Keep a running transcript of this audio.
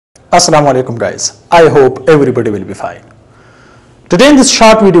Assalamu alaikum guys. I hope everybody will be fine. Today in this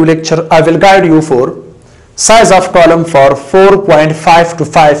short video lecture, I will guide you for size of column for 4.5 to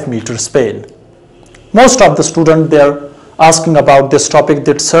 5 meter span. Most of the students they are asking about this topic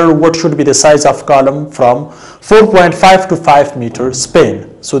that sir, what should be the size of column from 4.5 to 5 meter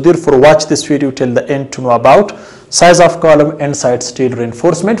span. So therefore watch this video till the end to know about size of column and side steel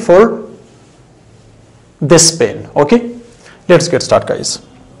reinforcement for this span. Okay, let's get started guys.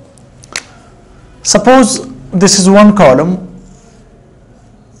 Suppose this is one column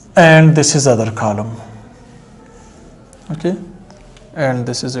and this is other column, okay, and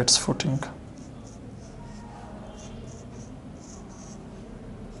this is its footing.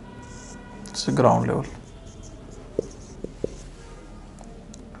 It's a ground level.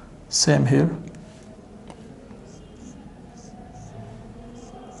 Same here.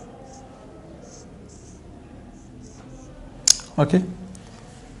 Okay,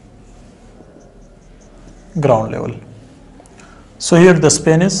 ground level. So here the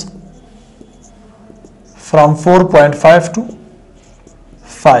span is from 4.5 to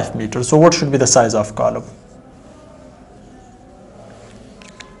 5 meters. So what should be the size of column?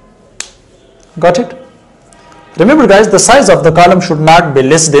 Got it? Remember guys, the size of the column should not be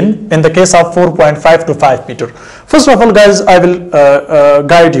less than, in the case of 4.5 to 5 meter. First of all guys, I will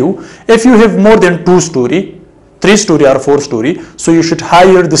guide you. If you have more than 2 story, 3 story or 4 story, so you should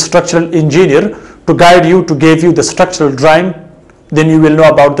hire the structural engineer to guide you, to give you the structural drawing. Then you will know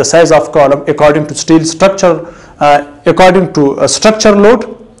about the size of column according to steel structure, according to structure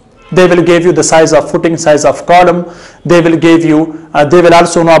load. They will give you the size of footing, size of column. They will give you, they will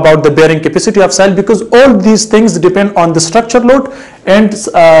also know about the bearing capacity of soil, because all these things depend on the structure load and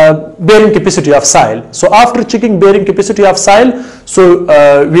bearing capacity of soil. So after checking bearing capacity of soil, so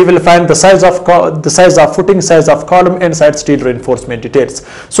we will find the size of footing, size of column and side steel reinforcement details.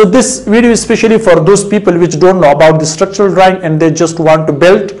 So this video is especially for those people which don't know about the structural drawing and they just want to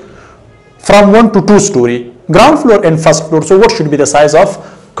build from 1 to 2 story, ground floor and first floor. So what should be the size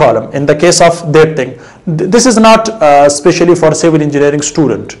of column in the case of that thing? This is not specially for civil engineering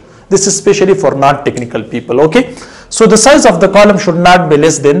student. This is specially for non-technical people. Okay, so the size of the column should not be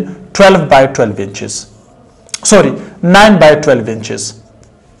less than 12 by 12 inches. Sorry, 9 by 12 inches.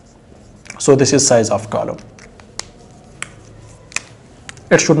 So this is size of column.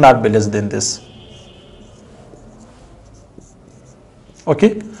 It should not be less than this.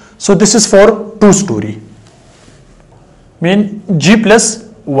 Okay, so this is for 2 story, mean G plus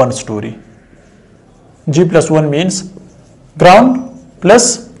 1 story. G plus 1 means ground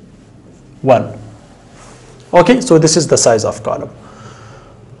plus 1. Okay, so this is the size of column.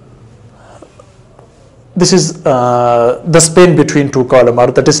 This is the span between 2 column, or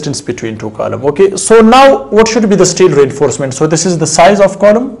the distance between 2 column. Okay, so now what should be the steel reinforcement? So this is the size of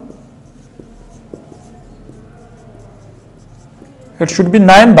column. It should be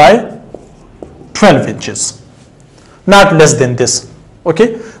 9 by 12 inches, not less than this.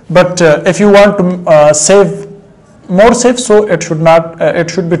 Okay, but if you want to save more safe, so it should not, it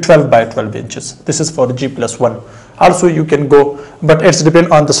should be 12 by 12 inches. This is for G plus 1. Also you can go, but it's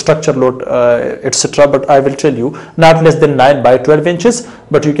depend on the structure load, etc. But I will tell you not less than 9 by 12 inches,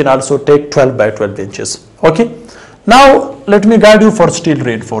 but you can also take 12 by 12 inches. Okay, now let me guide you for steel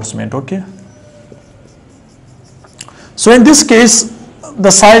reinforcement. Okay, so in this case the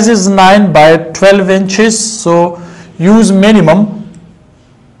size is 9 by 12 inches, so use minimum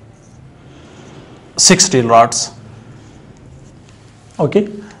 6 steel rods. Okay,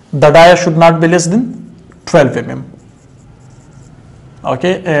 the dia should not be less than 12 mm.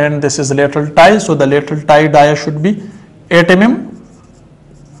 Okay, and this is lateral tie, so the lateral tie dia should be 8 mm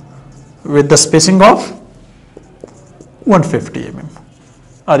with the spacing of 150 mm,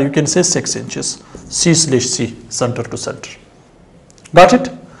 or you can say 6 inches, C/C, center to center. Got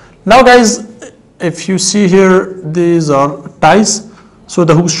it? Now guys, if you see here, these are ties, so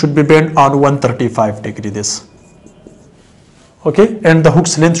the hooks should be bent on 135 degree this. Okay, and the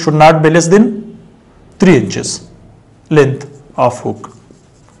hook's length should not be less than 3 inches length of hook,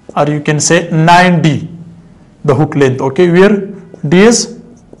 or you can say 9D the hook length. Okay, where D is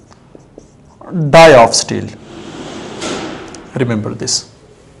die of steel. Remember this.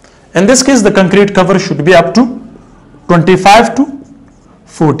 In this case the concrete cover should be up to 25 to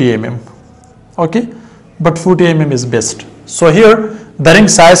 40 mm. Okay, but 40 mm is best. So here the ring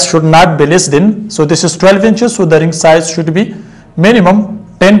size should not be less than, so this is 12 inches, so the ring size should be minimum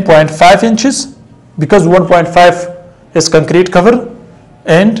 10.5 inches, because 1.5 is concrete cover,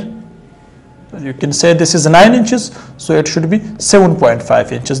 and you can say this is 9 inches, so it should be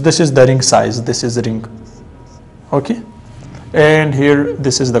 7.5 inches. This is the ring size, this is ring. Okay, and here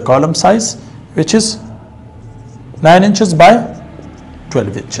this is the column size, which is 9 inches by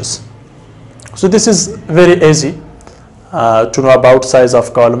 12 inches. So this is very easy to know about size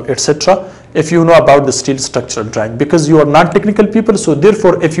of column, etc. if you know about the steel structural drawing, because you are non-technical people. So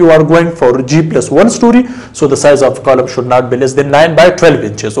therefore, if you are going for G plus 1 story, so the size of column should not be less than 9 by 12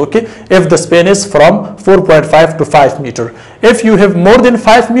 inches. Okay, if the span is from 4.5 to 5 meter. If you have more than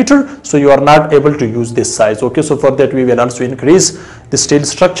 5 meter, so you are not able to use this size. Okay, so for that we will also increase the steel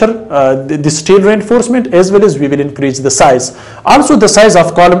structure, the steel reinforcement, as well as we will increase the size. Also the size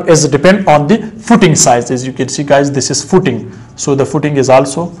of column is depend on the footing size. As you can see guys, this is footing, so the footing is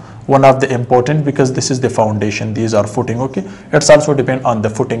also one of the important, because this is the foundation, these are footing. Okay, it's also depend on the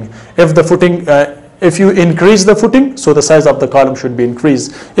footing. If the footing if you increase the footing, so the size of the column should be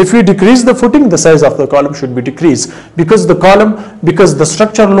increased. If you decrease the footing, the size of the column should be decreased, because the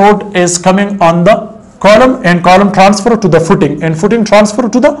structure load is coming on the column, and column transfer to the footing, and footing transfer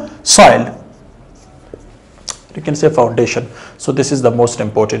to the soil. You can say foundation. So this is the most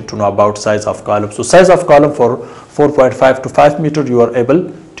important to know about size of column. So size of column for 4.5 to 5 meter, you are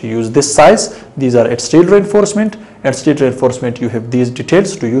able to use this size. These are at steel reinforcement. At steel reinforcement, you have these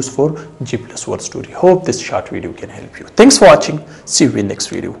details to use for G plus 1 story. Hope this short video can help you. Thanks for watching. See you in next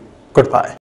video. Goodbye.